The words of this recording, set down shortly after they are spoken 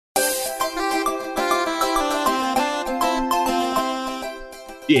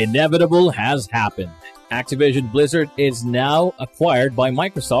The inevitable has happened. Activision Blizzard is now acquired by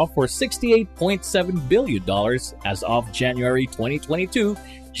Microsoft for $68.7 billion as of January 2022,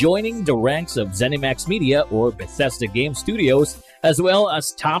 joining the ranks of ZeniMax Media or Bethesda Game Studios, as well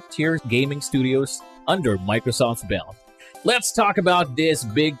as top-tier gaming studios under Microsoft's belt. Let's talk about this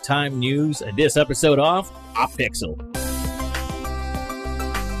big-time news in this episode of Pixel.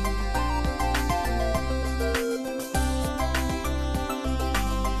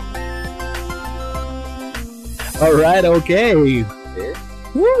 All right, okay.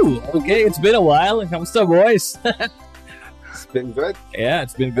 Woo, okay, it's been a while. Kamusta, boys? It's been good. Yeah,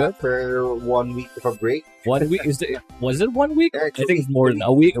 it's been good. For 1 week of a break. 1 week? Was it 1 week? Yeah, I think it's more than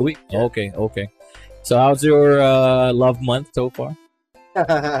a week. Yeah. Okay. So how's your love month so far?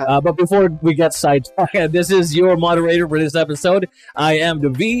 But before we get sidetracked, this is your moderator for this episode. I am the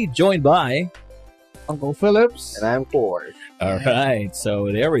V, joined by Uncle Phillips. And I'm Ford. All right,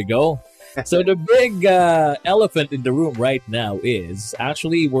 so there we go. So the big elephant in the room right now is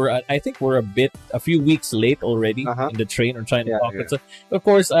actually I think we're a few weeks late already in the train or trying to talk. Yeah. So of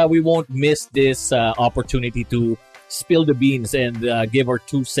course we won't miss this opportunity to spill the beans and give our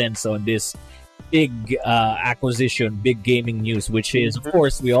 2 cents on this big acquisition, big gaming news, which is of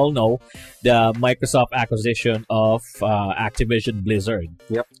course we all know the Microsoft acquisition of Activision Blizzard.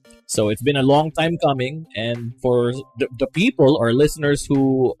 Yep. So it's been a long time coming, and for the people or listeners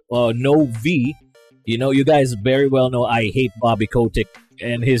who know V, you guys very well know I hate Bobby Kotick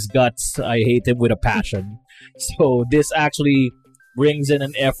and his guts. I hate him with a passion. So this actually brings in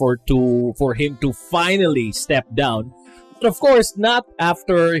an effort for him to finally step down, but of course not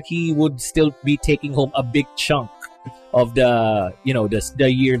after he would still be taking home a big chunk of the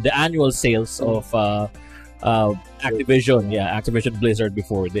annual sales of Activision Blizzard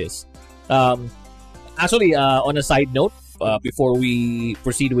before this. Actually, on a side note, before we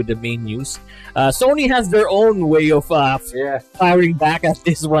proceed with the main news, Sony has their own way of firing back at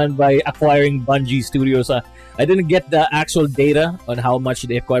this one by acquiring Bungie Studios. I didn't get the actual data on how much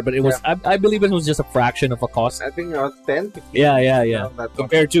they acquired, but it was I believe it was just a fraction of a cost. I think around 10. 15, Yeah.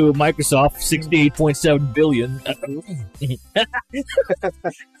 Compared to Microsoft, $68.7 billion.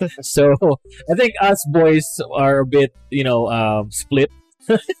 So I think us boys are a bit, split.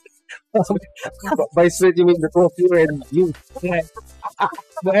 By split, you mean the 12 and you.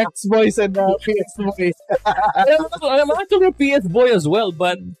 The X-Boys and the PS Boys. I'm actually a PS boy as well,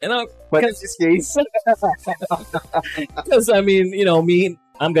 but But in this case, because me,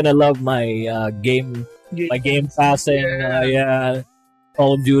 I'm gonna love my game pass and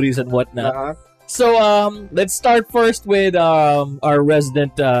Call of Duties and whatnot. So let's start first with our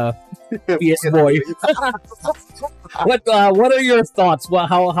resident PS boy. What are your thoughts?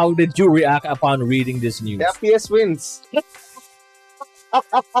 How did you react upon reading this news? yeah, PS wins.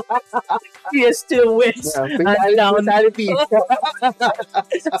 PS still wins. Hands down.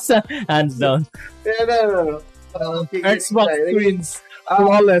 Hands down. Yeah, no. Xbox wins.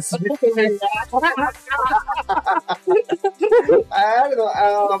 Flawless. I don't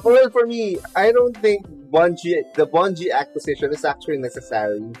know. For me, I don't think the Bungie acquisition is actually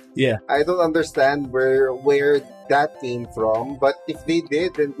necessary. Yeah. I don't understand where that came from, but if they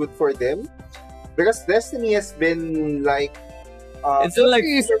did, then good for them. Because Destiny has been like it's like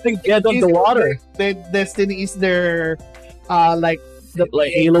something dead on the water. Destiny is their like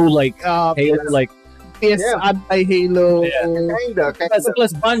Halo, Halo, like PS anti-Halo. kinda.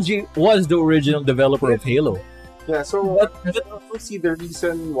 plus Bungie was the original developer of Halo. Yeah, so I don't see the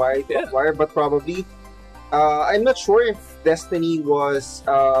reason why to acquire, but probably I'm not sure if Destiny was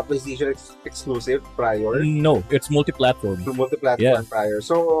PlayStation exclusive prior. No, it's multi-platform. To multi-platform prior.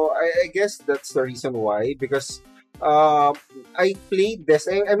 So I guess that's the reason why, because I played this.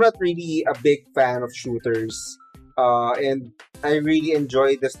 I'm not really a big fan of shooters, and I really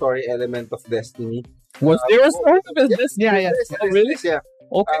enjoyed the story element of Destiny. Was there a story of this? Yeah. Oh, really? Yeah.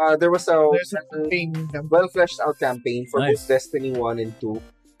 Okay. There was There's a a campaign. well fleshed out campaign for Nice. both Destiny 1 and 2.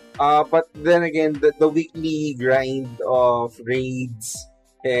 But then again, the weekly grind of raids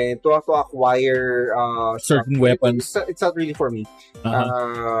and to acquire Certain stuff, weapons. it's not really for me.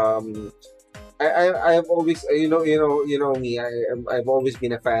 Uh-huh. I've always you know me. I've always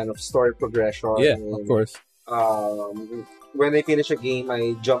been a fan of story progression. Yeah, and, of course. when I finish a game,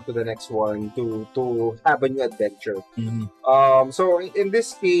 I jump to the next one to have a new adventure. Mhm. So in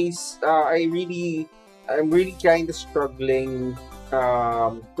this case, I'm really kind of struggling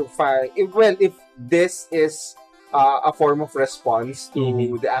to find. If this is a form of response to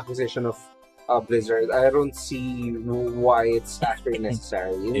Mhm. the acquisition of Blizzard, I don't see why it's actually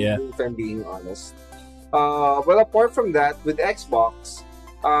necessary. Yeah. If I'm being honest. Well, apart from that, with Xbox,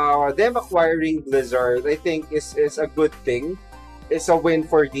 them acquiring Blizzard, I think, is a good thing. It's a win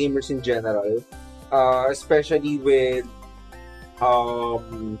for gamers in general, especially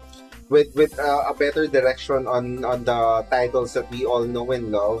um, with a better direction on the titles that we all know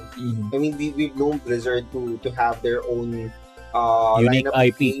and love. Mhm. I mean, we've known Blizzard to have their own Unique lineup of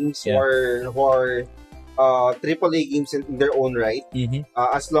IP. games Yeah. or AAA games in their own right. Mhm.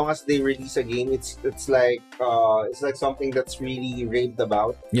 As long as they release a game, it's like something that's really raved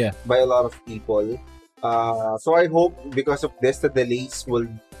about Yeah. by a lot of people. So I hope because of this, the delays will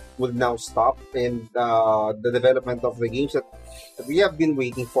now stop, and the development of the games that we have been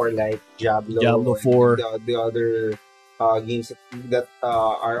waiting for, like Diablo and 4. the other games that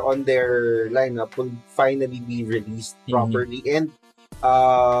are on their lineup, will finally be released Mhm. properly and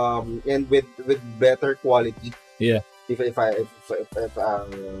with better quality. Yeah. Well,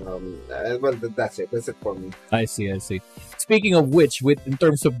 that's it. That's it for me. I see. I see. Speaking of which, with in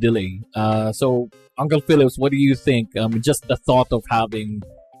terms of delay, so Uncle Phillips, what do you think? Just the thought of having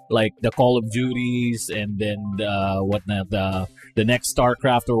like the Call of Duties and then the next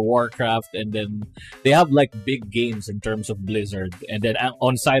StarCraft or Warcraft, and then they have like big games in terms of Blizzard, and then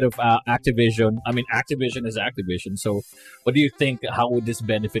on side of Activision. I mean, Activision is Activision. So, what do you think? How would this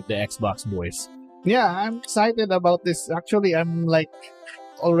benefit the Xbox boys? Yeah, I'm excited about this. Actually, I'm like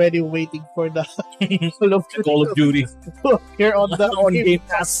already waiting for the Call of Duty Call of Duty to appear on the on Game Game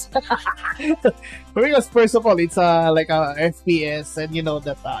Pass. Because first of all, it's like a FPS, and you know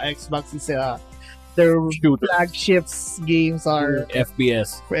that Xbox is their Shooter. flagships games are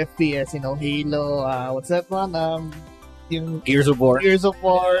FPS, for FPS. You know, Halo. What's that one? Yung Gears of War. Gears of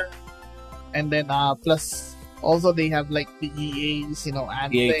War, and then plus also they have like the EA's, you know,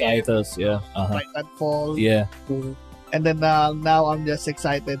 EA Anthem, titles, yeah. Uh-huh. Titanfall. Yeah. And then now I'm just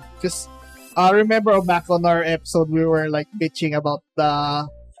excited because remember back on our episode we were like bitching about the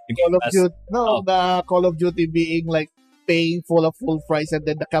Call of Duty. No, Oh. the Call of Duty being like paying full price, and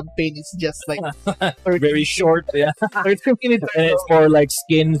then the campaign is just like 30, Very short, yeah. 30 minutes. And it's for like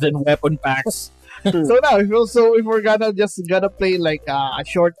skins and weapon packs. So now, if we're gonna play like a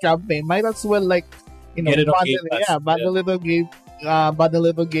short campaign, might as well like Get it on Game Pass. bundle little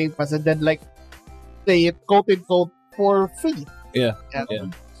game pass, and then like play it quote unquote for free. Yeah, And yeah.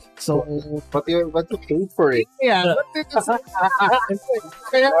 So But you paid for it. yeah, but it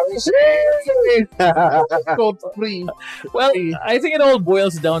is kaya quote free. Well, I think it all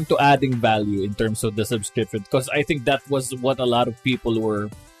boils down to adding value in terms of the subscription, because I think that was what a lot of people were.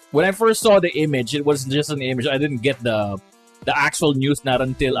 When I first saw the image, it was just an image. I didn't get the actual news not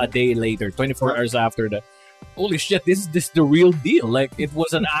until a day later, 24 hours after that. Holy shit, this is the real deal. Like, it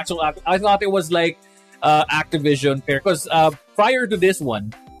was an actual. I thought it was like Activision pair, because prior to this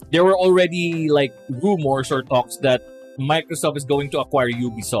one, there were already like rumors or talks that Microsoft is going to acquire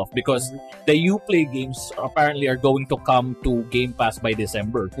Ubisoft, because the Uplay games apparently are going to come to Game Pass by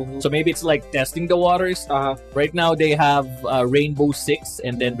December. So maybe it's like testing the waters. Right now they have Rainbow Six,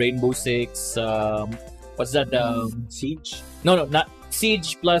 and then Rainbow Six. What's that? Siege. No, not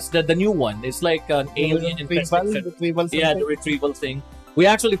Siege plus the new one. It's like an alien infestation. Retrieval Yeah, the retrieval thing. We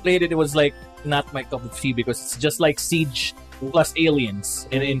actually played it. It was like not my cup of tea, because it's just like Siege plus aliens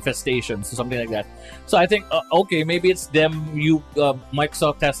and infestations, or something like that. So I think okay, maybe it's them.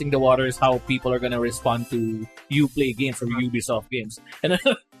 Microsoft testing the waters, how people are gonna respond to Uplay games or Ubisoft games, and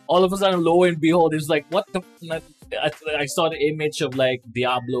then all of a sudden, lo and behold, it's like what the. I saw the image of like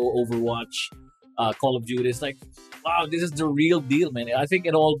Diablo, Overwatch, Call of Duty. It's like, wow, this is the real deal, man. I think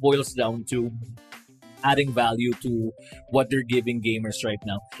it all boils down to adding value to what they're giving gamers right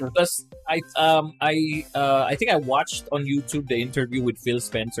now. Plus, I think I watched on YouTube the interview with Phil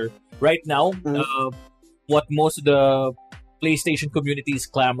Spencer. Right now, what most of the PlayStation community is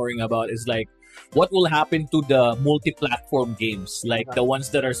clamoring about is like, what will happen to the multi-platform games, like the ones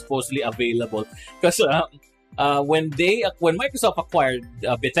that are supposedly available? Because when Microsoft acquired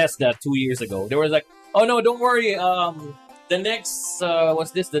Bethesda 2 years ago, they were like, oh no, don't worry. The next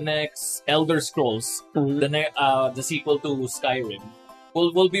The next Elder Scrolls, the sequel to Skyrim,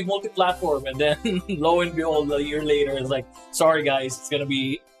 will be multi-platform. And then lo and behold, a year later, it's like, sorry guys, it's gonna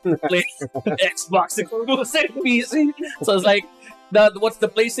be Xbox exclusive PC. So it's like, what's the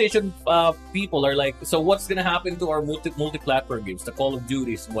PlayStation people are like? So what's gonna happen to our multi-platform games, the Call of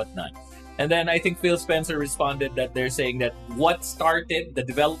Duties and whatnot? And then I think Phil Spencer responded that they're saying that what started the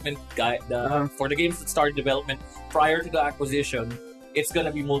development for the games that started development prior to the acquisition, it's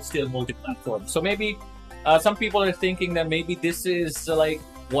gonna be still multi-platform. So maybe some people are thinking that maybe this is like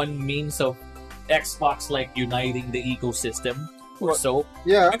one means of Xbox like uniting the ecosystem. or so.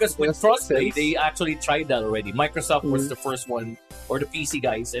 Yeah, Because with yes, crossplay, makes sense. they actually tried that already. Microsoft was Mhm. the first one, or the PC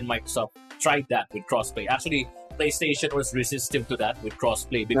guys, and Microsoft tried that with crossplay. Actually, PlayStation was resistant to that with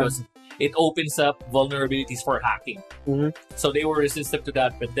crossplay because it opens up vulnerabilities for hacking. Mhm. So they were resistant to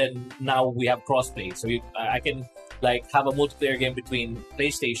that, but then now we have crossplay, so I can like have a multiplayer game between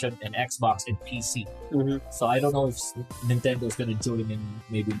PlayStation and Xbox and PC. Mhm. So I don't know if Nintendo's gonna join in.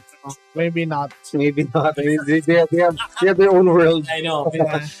 Maybe Maybe not. Maybe not. I mean, they have their own world. I know.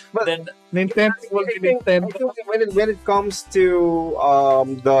 Yeah. But- then Nintendo will I be think Nintendo. when it comes to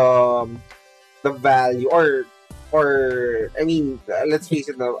the value or I mean, let's face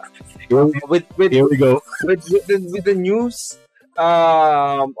it now. With here we go. with the news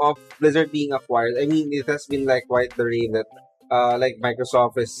of Blizzard being acquired, I mean, it has been like quite the rave that like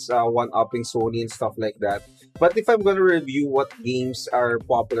Microsoft is one upping Sony and stuff like that. But if I'm gonna review what games are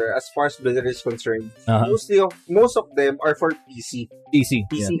popular as far as Blizzard is concerned, Uh-huh. most of them are for PC PC.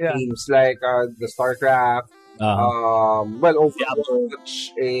 Yeah. games like the StarCraft, Uh-huh.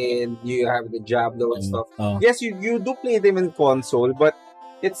 Overwatch, and you have the Diablo and stuff. Uh, Yes, you do play them in console, but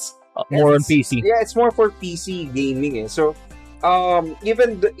it's more on it's- PC. Yeah, it's more for PC gaming. So,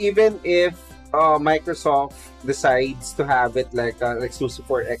 even if Microsoft decides to have it like exclusive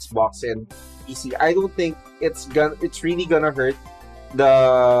for Xbox and PC, I don't think it's really gonna hurt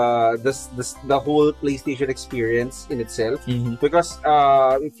the whole PlayStation experience in itself. Mhm. Because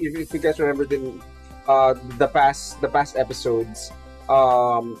if you guys remember the past episodes,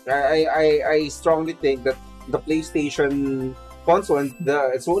 I strongly think that the PlayStation console and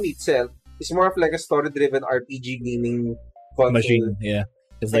the Sony itself is more of like a story-driven RPG gaming console. Machine. Yeah.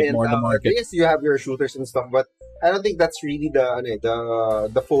 It's like And, more the market. yes, you have your shooters and stuff, but I don't think that's really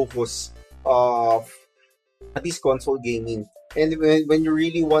the focus of at least console gaming. And when you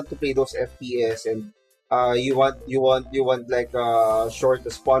really want to play those FPS and you want like short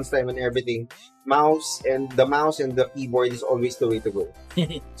response time and everything, the mouse and the keyboard is always the way to go.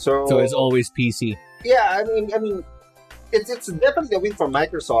 So So it's always PC. yeah, I mean, it's definitely a win for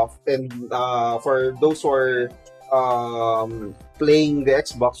Microsoft and for those who are playing the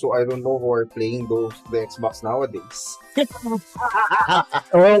Xbox. So I don't know who are playing the Xbox nowadays.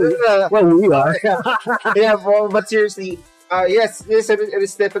 Well, we are. Yeah, but seriously, yes, it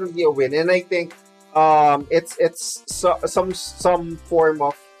is definitely a win, and I think it's some form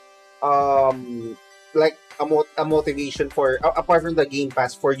of like a motivation for apart from the Game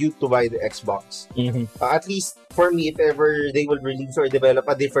Pass for you to buy the Xbox. Mhm. At least for me, if ever they will release or develop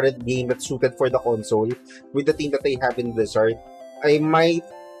a different game that's suited for the console with the team that they have in Blizzard, I might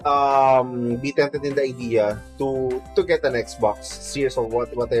be tempted in the idea to get an Xbox Series or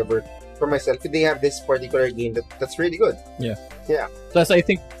whatever for myself if they have this particular game that's really good. Plus, I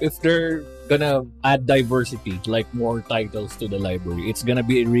think if they're gonna add diversity, like more titles to the library, it's gonna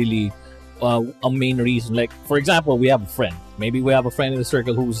be really a main reason. Like, for example, we have a friend. Maybe we have a friend in the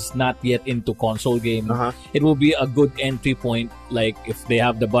circle who's not yet into console gaming. Uh-huh. It will be a good entry point. Like, if they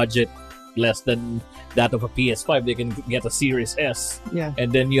have the budget less than that of a PS5, they can get a Series S. Yeah.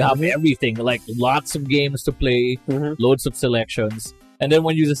 And then you have everything, like lots of games to play, Mhm. loads of selections. And then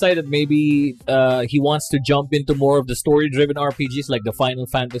when you decide that maybe he wants to jump into more of the story-driven RPGs like the Final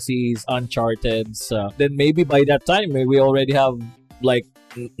Fantasies, Uncharted, then maybe by that time, maybe we already have like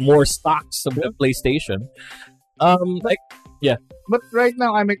more stocks of the PlayStation. But right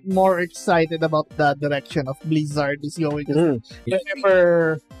now, I'm more excited about the direction of Blizzard is going. Mhm.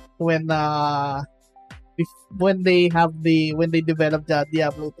 Remember when when they developed the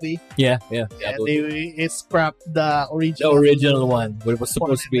Diablo 3, Yeah. they scrapped the The original original one, what was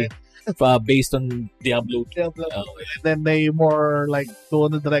supposed to be based on Diablo. Diablo. Oh, Then they more like go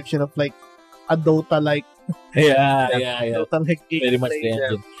in the direction of like a Dota like yeah. Dota like Very much the Yeah.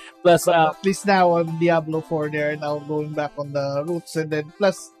 engine. Plus, at least now on Diablo 4 they are now going back on the roots, and then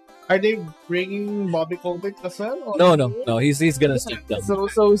plus are they bringing Bobby Kotick as well? Or- no, he's gonna step down.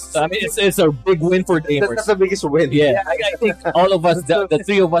 So I mean, it's a big win for gamers. That's the biggest win. Yeah, I think all of us, the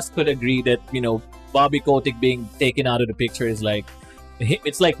three of us, could agree that Bobby Kotick being taken out of the picture is like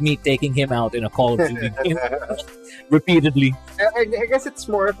it's like me taking him out in a Call of Duty game repeatedly. I guess it's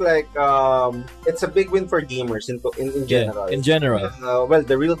more of like it's a big win for gamers in general. In general. Well,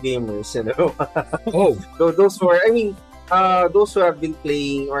 the real gamers, Oh, those who are, I mean, those who have been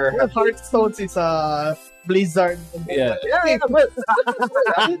playing or Well, Hearthstone is Blizzard. yeah. yeah, well,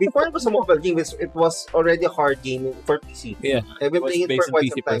 before it was a mobile game, it was already a hard game for PC. Yeah, I've been it was playing it based for on quite PC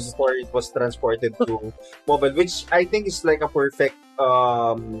some time first. before it was transported to mobile, which I think is like a perfect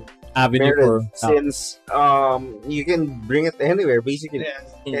avenue merit for since you can bring it anywhere basically.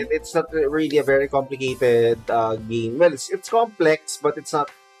 Yeah. And it's not really a very complicated game. Well, it's complex, but it's not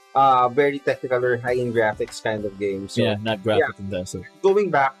very technical or high in graphics kind of game. So yeah, not graphic intensive. going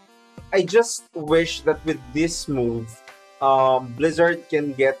back, I just wish that with this move, Blizzard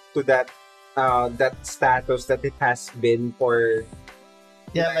can get to that status that it has been for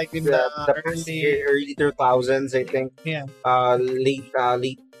Yeah, like in the the past early early 2000s, I think. yeah Late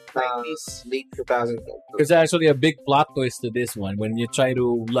 90s. late 2000s. There's actually a big plot twist to this one when you try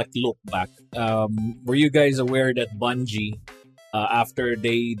to like look back. Were you guys aware that Bungie, after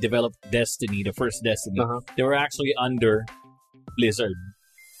they developed Destiny, the first Destiny, Uh-huh. they were actually under Blizzard?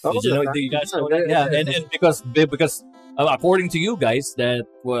 Oh, Did you know? Did you guys know that? Yeah, and because according to you guys, that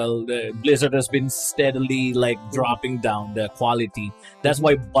the Blizzard has been steadily like dropping down the quality. That's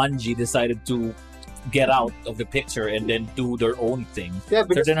why Bungie decided to get out of the picture and then do their own thing. yeah, So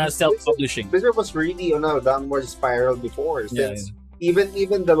because they're not self-publishing. Blizzard was really on a downward spiral before. Yeah, Since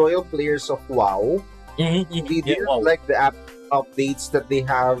even the loyal players of WoW, they didn't wow. like the app updates that they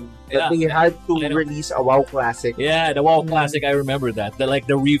have. Yeah. That they had to I know. release a WoW Classic. Yeah, the WoW Classic, I remember that.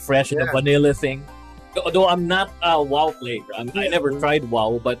 The refresh and the Yeah. vanilla thing. Though I'm not a WoW player, I never tried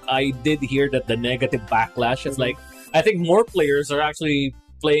WoW, but I did hear that the negative backlash is like, I think more players are actually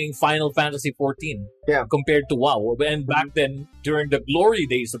playing Final Fantasy 14 Yeah. compared to WoW. And back then, during the glory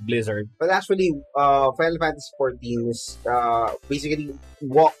days of Blizzard, But actually, Final Fantasy 14 is basically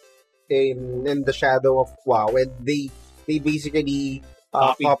walked in the shadow of WoW, and they basically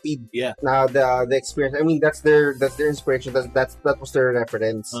copied yeah. the experience. I mean, that's their inspiration. That was their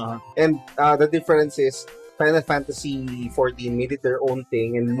reference. Uh-huh. And the difference is Final Fantasy 14 made it their own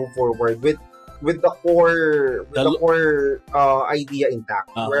thing and moved forward with the core idea intact.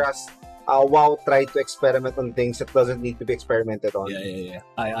 Uh-huh. Whereas WoW tried to experiment on things that doesn't need to be experimented on. Yeah.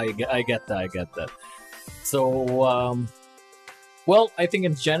 I get that. So, well, I think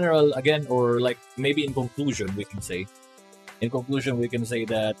in general, again, or like maybe in conclusion, we can say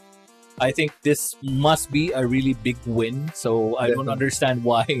that I think this must be a really big win. So I don't Definitely. understand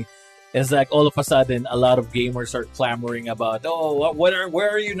why. It's like all of a sudden, a lot of gamers are clamoring about, where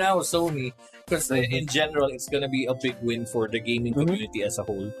are you now, Sony? Because in general, it's gonna be a big win for the gaming community as a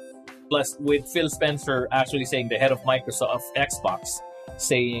whole. Plus, with Phil Spencer actually saying, the head of Microsoft Xbox,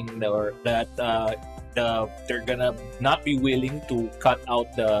 saying that they're gonna not be willing to cut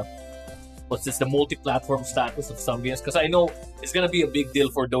out the multi-platform status of some games, because I know it's gonna be a big deal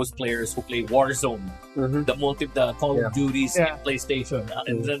for those players who play Warzone, Mhm. the Call Yeah. of Duties Yeah. in PlayStation,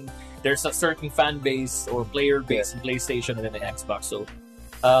 and then there's a certain fan base or player base in PlayStation and then the Xbox. So,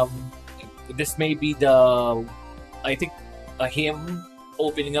 this may be I think, him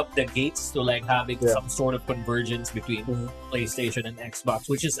opening up the gates to like having Yeah. some sort of convergence between Mhm. PlayStation and Xbox,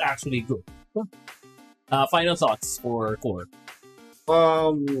 which is actually good. Final thoughts for Core.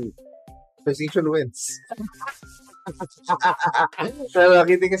 PlayStation wins. So,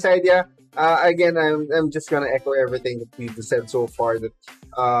 kidding aside, yeah. Again, I'm just gonna echo everything that we've said so far. That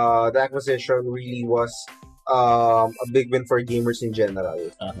the acquisition really was a big win for gamers in general.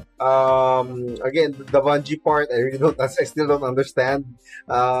 Again, the Bungie part, I still don't understand.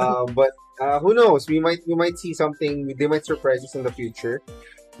 But who knows? We might see something. They might surprise us in the future.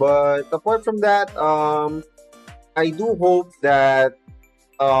 But apart from that, I do hope that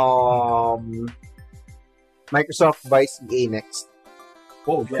Microsoft buys EA next.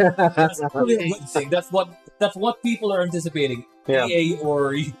 Oh, yeah. That's actually a good thing. That's what people are anticipating. Yeah. EA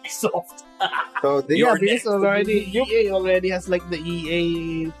or Ubisoft. So they Yeah, You're because next. EA already has like the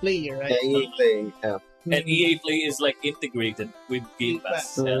EA player, right? EA play. Yeah. And EA Play is like integrated with Game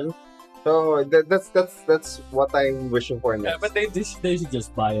Pass. Yeah. So that's what I'm wishing for Yeah, next. but they should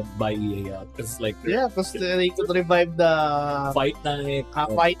just buy EA out, because like Yeah, because they could revive the Fight Night,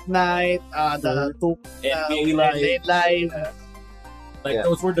 Fight Night, the two NBA Live. NBA Live. Like Yeah.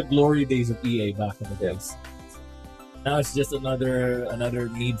 those were the glory days of EA back in the Yeah. days. Now it's just another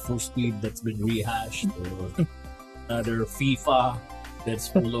Need for Speed that's been rehashed, or another FIFA that's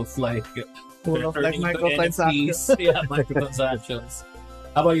full of like Full of like turning into microtransactions. NFTs. Yeah, microtransactions.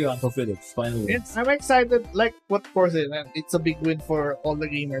 How about you, Uncle Phillips? Finally, I'm excited, like what course is, and it's a big win for all the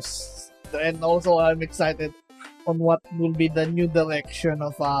gamers. And also, I'm excited on what will be the new direction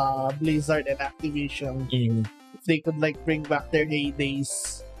of Blizzard and Activision. If they could like bring back their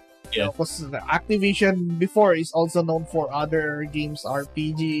heydays. Yeah. Because Activision before is also known for other games,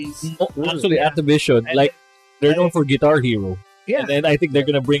 RPGs. actually, Activision, And like they're known for Guitar Hero, Yeah. and I think they're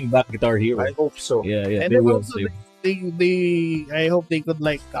gonna bring back Guitar Hero. I hope so. Yeah, And they then will. also I hope they could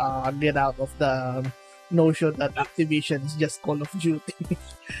like get out of the notion that Activision is just Call of Duty.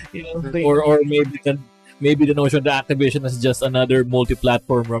 Or maybe the notion that Activision is just another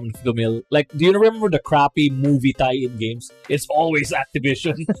multi-platform run of the mill. Like, do you remember the crappy movie tie-in games? It's always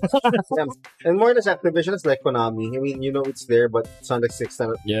Activision. And more than Activision, it's like Konami. I mean, it's there, but it's not like six at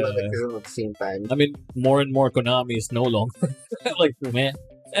the same time. I mean, more and more Konami is no longer. Like, man.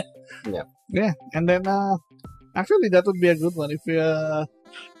 Yeah, and then actually that would be a good one if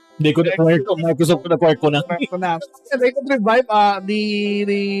They could acquire Microsoft could acquire Konami. they could revive other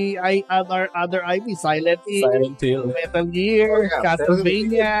IP, Silent Hill, Metal Gear,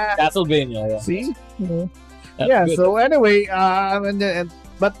 Castlevania. Yeah. See, Good. So anyway,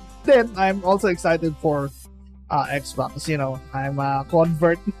 but then I'm also excited for Xbox. I'm a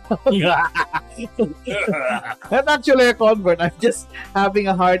convert. Not actually a convert. I'm just having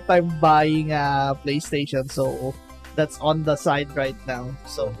a hard time buying a PlayStation, so that's on the side right now.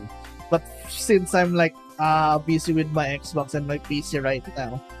 So, but since I'm like busy with my Xbox and my PC right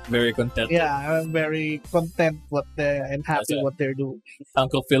now, very content. Yeah, I'm very content and happy what they're doing.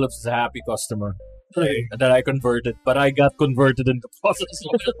 Uncle Phillips is a happy customer. That I converted, but I got converted in the process.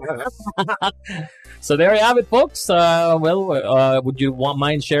 So there you have it, folks. Would you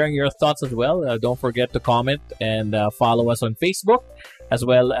mind sharing your thoughts as well? Don't forget to comment and follow us on Facebook, as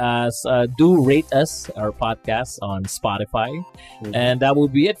well as do rate us, our podcast, on Spotify. Mm-hmm. And that will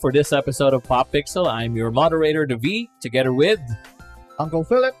be it for this episode of Pop Pixel. I'm your moderator, the V, together with Uncle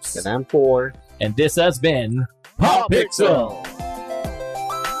Phillips. And I'm 4. And this has been Pop Pixel.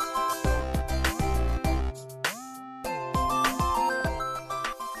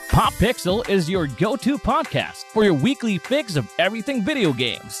 Pop Pixel is your go-to podcast for your weekly fix of everything video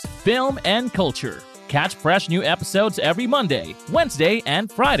games, film, and culture. Catch fresh new episodes every Monday, Wednesday,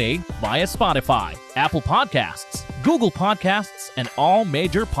 and Friday via Spotify, Apple Podcasts, Google Podcasts, and all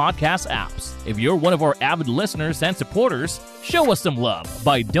major podcast apps. If you're one of our avid listeners and supporters, show us some love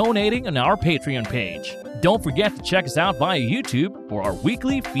by donating on our Patreon page. Don't forget to check us out via YouTube for our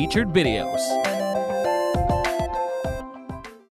weekly featured videos.